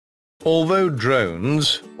Although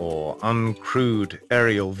drones, or uncrewed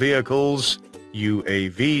aerial vehicles,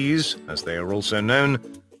 UAVs, as they are also known,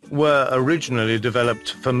 were originally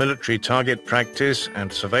developed for military target practice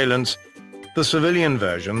and surveillance, the civilian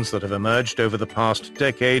versions that have emerged over the past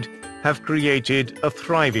decade have created a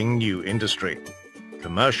thriving new industry.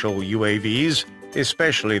 Commercial UAVs,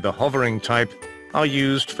 especially the hovering type, are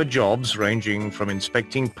used for jobs ranging from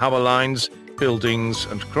inspecting power lines, buildings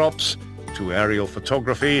and crops, to aerial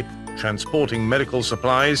photography, transporting medical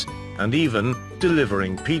supplies, and even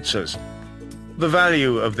delivering pizzas. The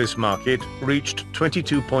value of this market reached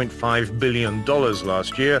 $22.5 billion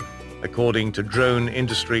last year, according to Drone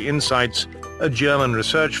Industry Insights, a German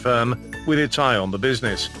research firm with its eye on the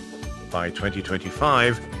business. By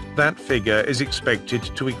 2025, that figure is expected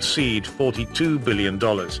to exceed $42 billion.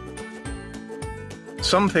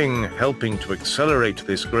 Something helping to accelerate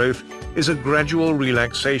this growth is a gradual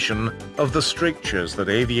relaxation of the strictures that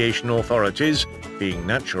aviation authorities, being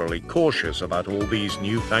naturally cautious about all these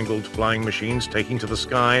newfangled flying machines taking to the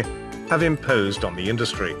sky, have imposed on the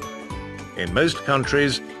industry. In most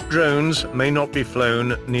countries, drones may not be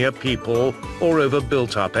flown near people or over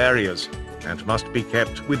built-up areas, and must be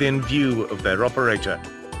kept within view of their operator.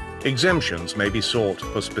 Exemptions may be sought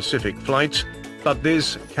for specific flights, but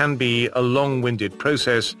this can be a long-winded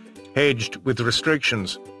process, hedged with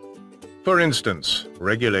restrictions. For instance,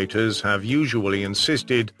 regulators have usually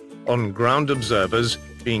insisted on ground observers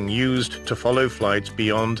being used to follow flights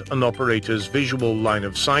beyond an operator's visual line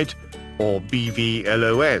of sight, or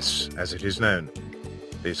BVLOS, as it is known.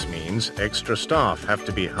 This means extra staff have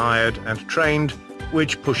to be hired and trained,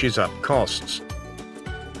 which pushes up costs.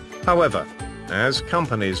 However, as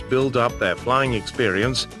companies build up their flying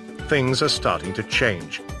experience, things are starting to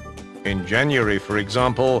change. In January, for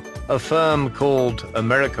example, a firm called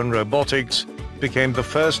American Robotics became the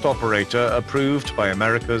first operator approved by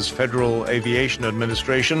America's Federal Aviation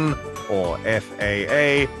Administration, or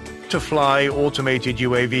FAA, to fly automated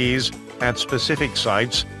UAVs at specific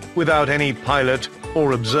sites without any pilot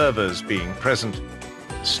or observers being present.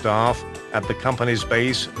 Staff at the company's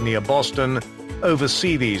base near Boston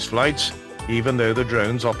oversee these flights, even though the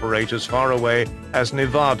drones operate as far away as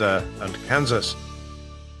Nevada and Kansas.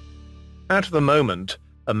 At the moment,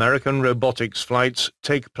 American Robotics flights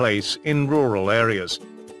take place in rural areas.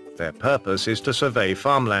 Their purpose is to survey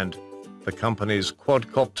farmland. The company's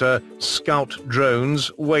quadcopter Scout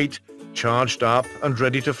drones wait, charged up and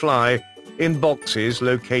ready to fly, in boxes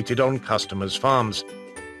located on customers' farms.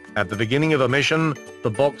 At the beginning of a mission, the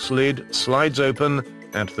box lid slides open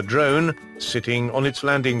and the drone, sitting on its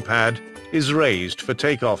landing pad, is raised for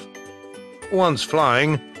takeoff. Once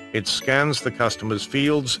flying, it scans the customer's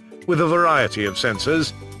fields with a variety of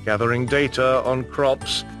sensors, gathering data on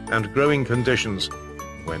crops and growing conditions.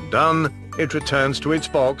 When done, it returns to its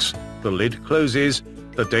box, the lid closes,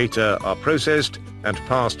 the data are processed and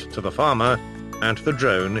passed to the farmer, and the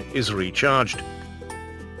drone is recharged.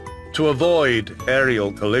 To avoid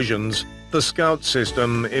aerial collisions, the Scout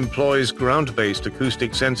system employs ground-based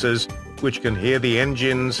acoustic sensors which can hear the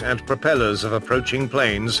engines and propellers of approaching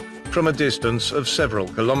planes from a distance of several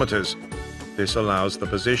kilometers. This allows the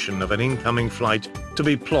position of an incoming flight to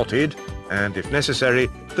be plotted, and if necessary,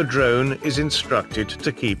 the drone is instructed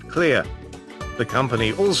to keep clear. The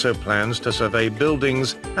company also plans to survey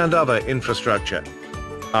buildings and other infrastructure.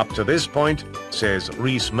 Up to this point, says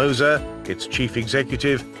Reese Moser, its chief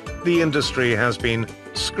executive, the industry has been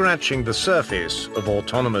scratching the surface of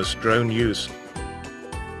autonomous drone use.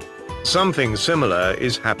 Something similar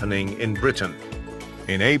is happening in Britain.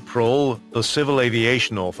 In April, the Civil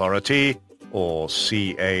Aviation Authority, or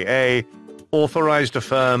CAA, authorized a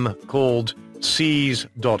firm called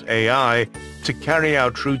Sees.Ai to carry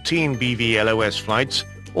out routine BVLOS flights,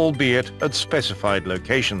 albeit at specified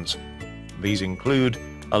locations. These include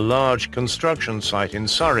a large construction site in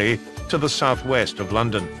Surrey to the southwest of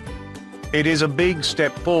London. It is a big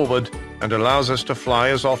step forward and allows us to fly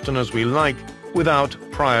as often as we like without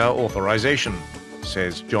prior authorization,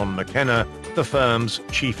 says John McKenna, the firm's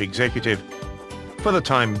chief executive. For the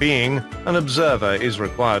time being, an observer is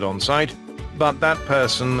required on site, but that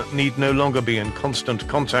person need no longer be in constant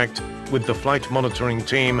contact with the flight monitoring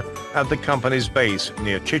team at the company's base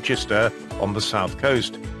near Chichester on the south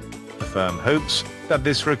coast. The firm hopes that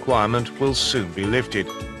this requirement will soon be lifted.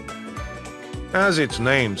 As its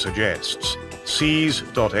name suggests,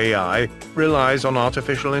 Sees.Ai relies on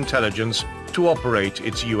artificial intelligence to operate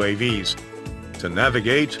its UAVs. To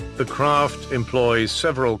navigate, the craft employs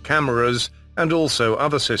several cameras and also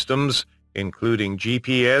other systems, including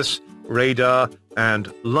GPS, radar,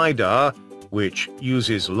 and LiDAR, which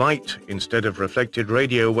uses light instead of reflected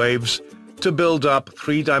radio waves, to build up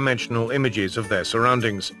three-dimensional images of their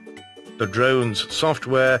surroundings. The drone's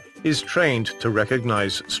software is trained to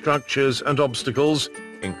recognize structures and obstacles,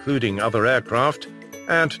 including other aircraft,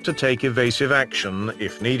 and to take evasive action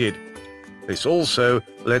if needed. This also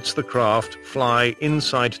lets the craft fly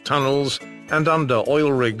inside tunnels and under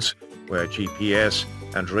oil rigs, where GPS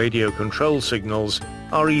and radio control signals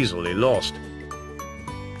are easily lost.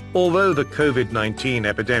 Although the COVID-19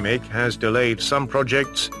 epidemic has delayed some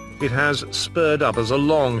projects, it has spurred others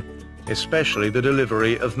along, especially the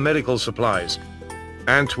delivery of medical supplies.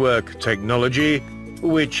 Antwork Technology,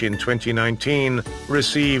 which in 2019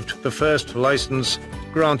 received the first license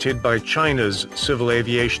granted by China's Civil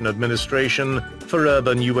Aviation Administration for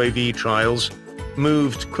urban UAV trials,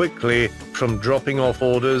 moved quickly from dropping off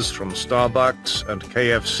orders from Starbucks and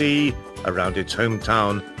KFC around its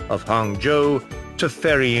hometown of Hangzhou to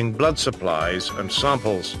ferrying blood supplies and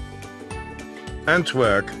samples.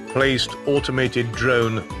 Antwork placed automated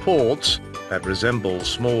drone ports that resemble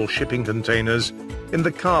small shipping containers in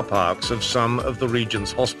the car parks of some of the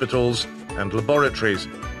region's hospitals and laboratories.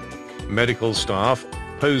 Medical staff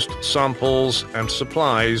post samples and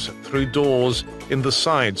supplies through doors in the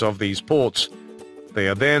sides of these ports. They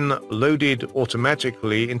are then loaded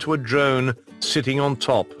automatically into a drone sitting on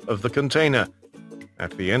top of the container.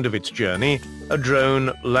 At the end of its journey, a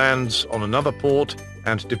drone lands on another port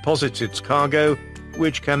and deposits its cargo,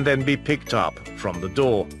 which can then be picked up from the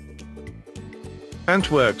door.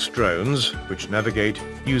 Antwork's drones, which navigate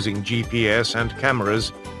using GPS and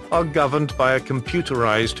cameras, are governed by a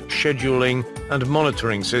computerized scheduling and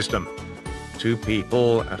monitoring system. 2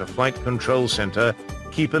 people at a flight control center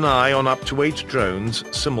keep an eye on up to 8 drones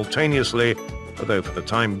simultaneously, although for the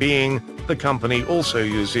time being, the company also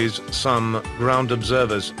uses some ground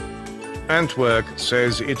observers. Antwork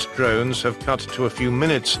says its drones have cut to a few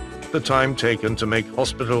minutes the time taken to make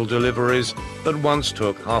hospital deliveries that once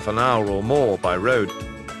took half an hour or more by road.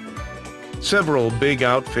 Several big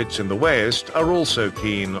outfits in the West are also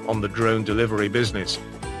keen on the drone delivery business.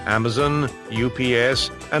 Amazon, UPS,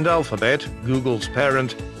 and Alphabet, Google's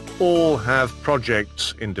parent, all have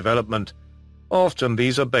projects in development. Often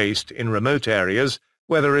these are based in remote areas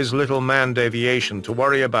where there is little manned aviation to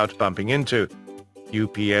worry about bumping into.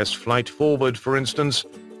 UPS Flight Forward, for instance,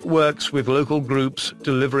 works with local groups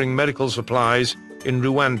delivering medical supplies in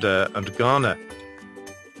Rwanda and Ghana.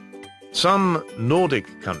 Some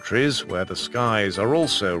Nordic countries, where the skies are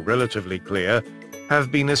also relatively clear,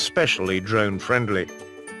 have been especially drone-friendly.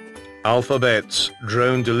 Alphabet's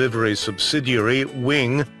drone delivery subsidiary,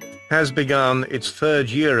 Wing, has begun its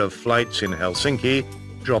 3rd year of flights in Helsinki,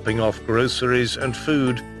 dropping off groceries and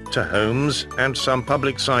food to homes and some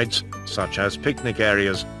public sites, such as picnic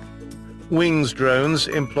areas. Wing's drones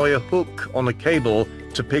employ a hook on a cable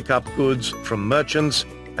to pick up goods from merchants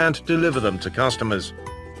and deliver them to customers.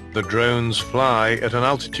 The drones fly at an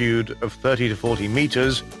altitude of 30 to 40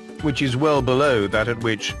 meters, which is well below that at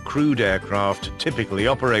which crewed aircraft typically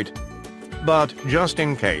operate. But just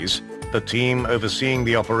in case, the team overseeing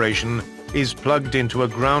the operation is plugged into a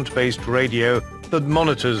ground-based radio that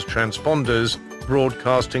monitors transponders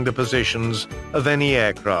broadcasting the positions of any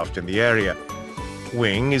aircraft in the area.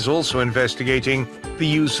 Wing is also investigating the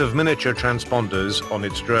use of miniature transponders on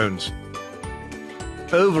its drones.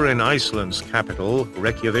 Over in Iceland's capital,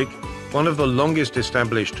 Reykjavik, one of the longest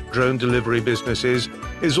established drone delivery businesses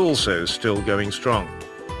is also still going strong.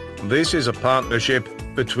 This is a partnership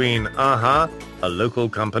between AHA, a local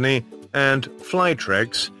company, and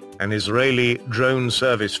Flytrex, an Israeli drone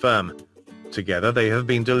service firm. Together they have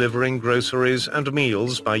been delivering groceries and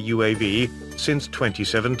meals by UAV since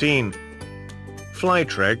 2017.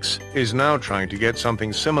 Flytrex is now trying to get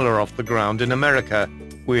something similar off the ground in America,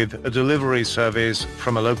 with a delivery service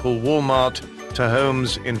from a local Walmart to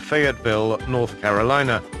homes in Fayetteville, North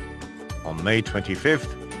Carolina. On May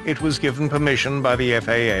 25th, it was given permission by the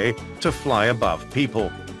FAA to fly above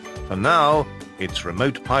people. For now, its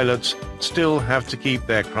remote pilots still have to keep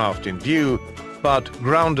their craft in view, but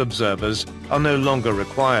ground observers are no longer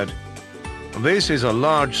required. This is a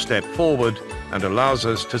large step forward and allows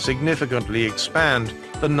us to significantly expand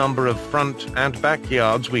the number of front and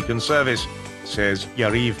backyards we can service, says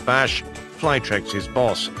Yariv Bash, Flytrex's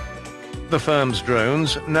boss. The firm's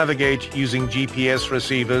drones navigate using GPS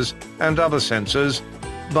receivers and other sensors,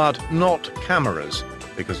 but not cameras,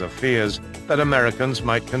 because of fears that Americans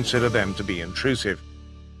might consider them to be intrusive.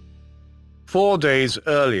 4 days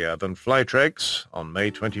earlier than Flytrex, on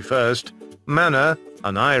May 21st, MANNA,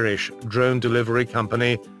 an Irish drone delivery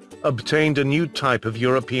company, obtained a new type of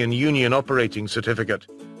European Union operating certificate.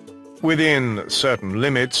 Within certain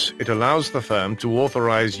limits, it allows the firm to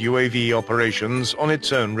authorize UAV operations on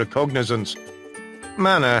its own recognizance.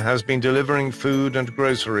 MANNA has been delivering food and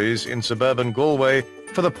groceries in suburban Galway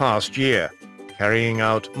for the past year, carrying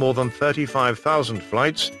out more than 35,000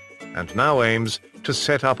 flights, and now aims to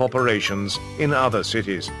set up operations in other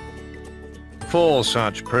cities. For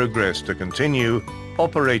such progress to continue,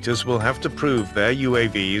 operators will have to prove their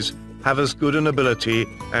UAVs have as good an ability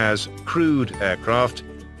as crewed aircraft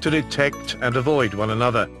to detect and avoid one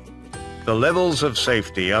another. The levels of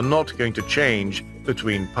safety are not going to change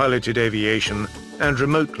between piloted aviation and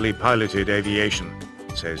remotely piloted aviation,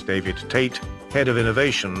 says David Tate, Head of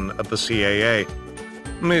Innovation at the CAA.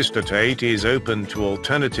 Mr. Tate is open to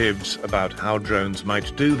alternatives about how drones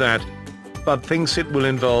might do that, but thinks it will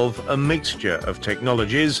involve a mixture of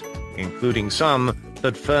technologies, including some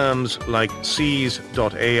that firms like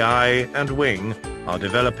Sees.Ai and Wing are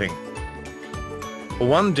developing.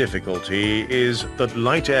 One difficulty is that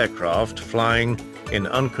light aircraft flying in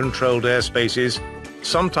uncontrolled airspaces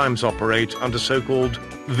sometimes operate under so-called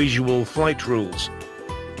visual flight rules.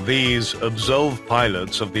 These absolve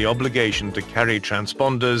pilots of the obligation to carry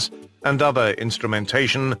transponders and other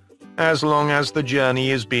instrumentation as long as the journey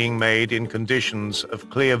is being made in conditions of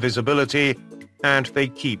clear visibility and they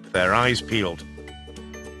keep their eyes peeled.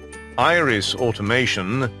 Iris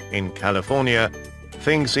Automation in California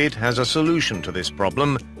thinks it has a solution to this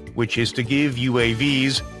problem, which is to give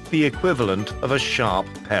UAVs the equivalent of a sharp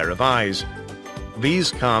pair of eyes. These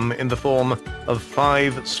come in the form of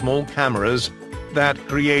 5 small cameras that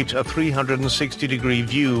create a 360-degree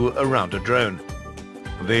view around a drone.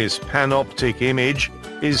 This panoptic image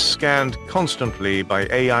is scanned constantly by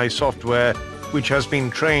AI software, which has been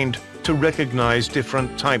trained to recognize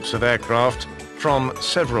different types of aircraft from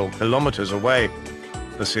several kilometers away.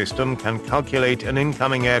 The system can calculate an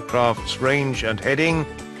incoming aircraft's range and heading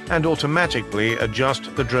and automatically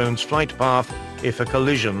adjust the drone's flight path if a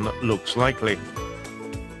collision looks likely.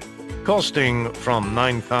 Costing from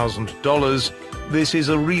 $9,000, this is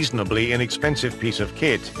a reasonably inexpensive piece of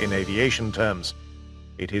kit in aviation terms.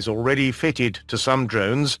 It is already fitted to some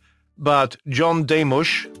drones, but John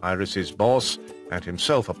Damush, Iris's boss and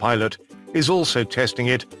himself a pilot, is also testing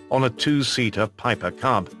it on a 2-seater Piper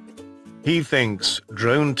Cub. He thinks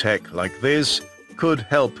drone tech like this could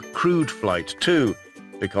help crewed flight too,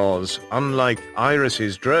 because unlike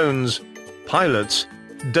Iris's drones, pilots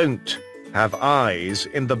don't have eyes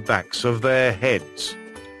in the backs of their heads.